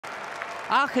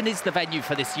Aachen is the venue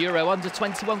for this Euro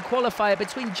Under-21 qualifier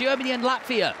between Germany and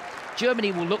Latvia.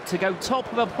 Germany will look to go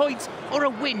top of a point or a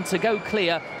win to go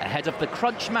clear ahead of the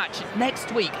crunch match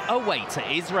next week away to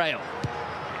Israel.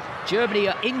 Germany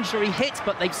are injury hit,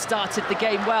 but they've started the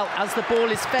game well as the ball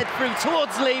is fed through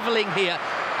towards Leveling here.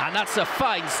 And that's a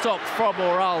fine stop from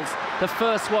Orals. The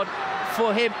first one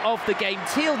for him of the game.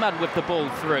 Tillman with the ball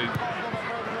through.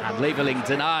 And Leveling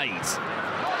denied.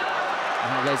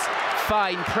 Now there's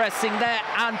fine pressing there,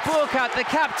 and Burkardt, the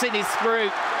captain, is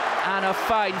through. And a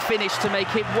fine finish to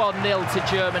make it 1-0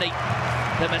 to Germany.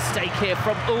 The mistake here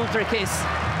from Uldrikis.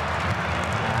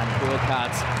 And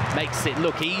Burkardt makes it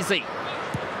look easy.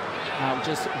 Now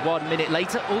just 1 minute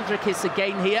later, Uldrikis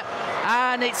again here.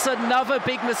 And it's another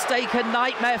big mistake, a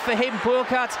nightmare for him.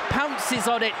 Burkardt pounces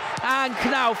on it, and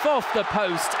Knauff off the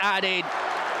post and in.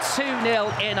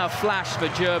 2-0 in a flash for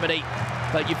Germany.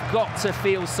 But you've got to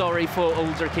feel sorry for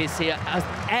Uldrikis here. An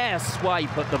air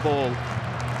swipe at the ball.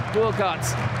 Burkardt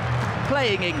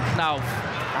playing in Knauff,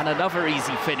 and another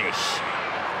easy finish.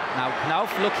 Now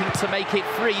Knauff looking to make it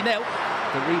 3-0.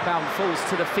 The rebound falls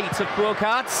to the feet of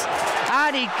Burkardt,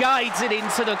 and he guides it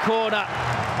into the corner.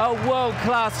 A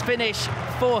world-class finish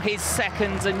for his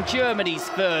second and Germany's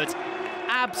third.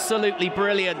 Absolutely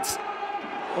brilliant.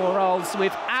 Orals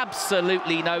with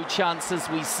absolutely no chance, as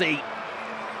we see.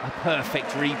 A perfect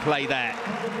replay there.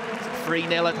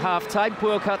 3-0 at half-time.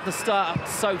 Burkardt the start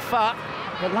so far,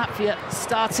 but Latvia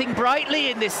starting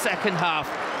brightly in this second half.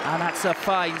 And that's a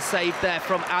fine save there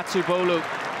from Atubolu.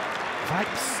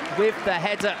 Vipes with the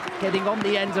header, getting on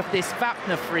the end of this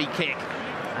Vapner free kick.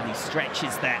 And he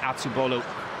stretches there, Atubolu,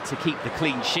 to keep the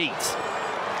clean sheet.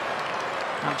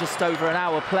 Now just over an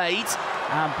hour played,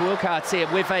 and Burkardt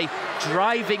here with a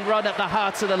driving run at the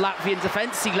heart of the Latvian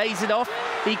defence. He lays it off,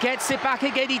 he gets it back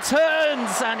again, he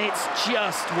turns, and it's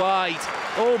just wide.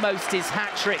 Almost his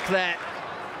hat-trick there.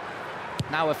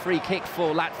 Now a free kick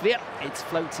for Latvia. It's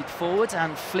floated forward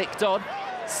and flicked on.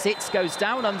 Sitz goes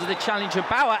down under the challenge of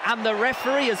Bauer, and the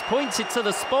referee has pointed to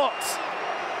the spot.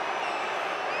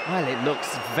 Well, it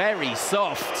looks very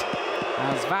soft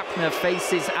as Vapner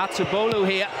faces Atubolu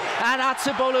here, and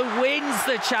Atubolu wins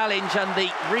the challenge, and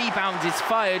the rebound is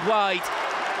fired wide.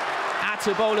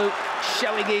 Atubolu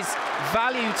showing his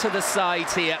value to the side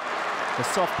here. The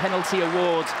soft penalty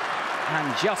award,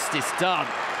 and justice done.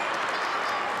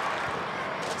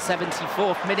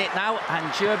 74th minute now,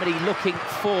 and Germany looking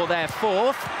for their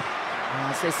fourth.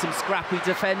 As there's some scrappy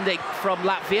defending from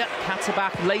Latvia.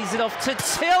 Katabak lays it off to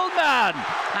Tillman,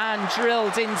 and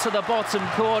drilled into the bottom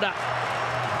corner.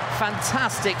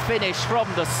 Fantastic finish from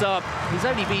the sub. He's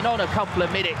only been on a couple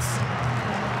of minutes.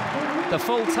 The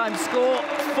full-time score,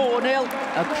 4-0.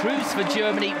 A cruise for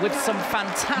Germany with some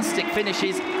fantastic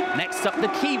finishes. Next up, the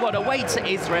key one away to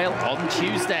Israel on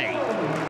Tuesday.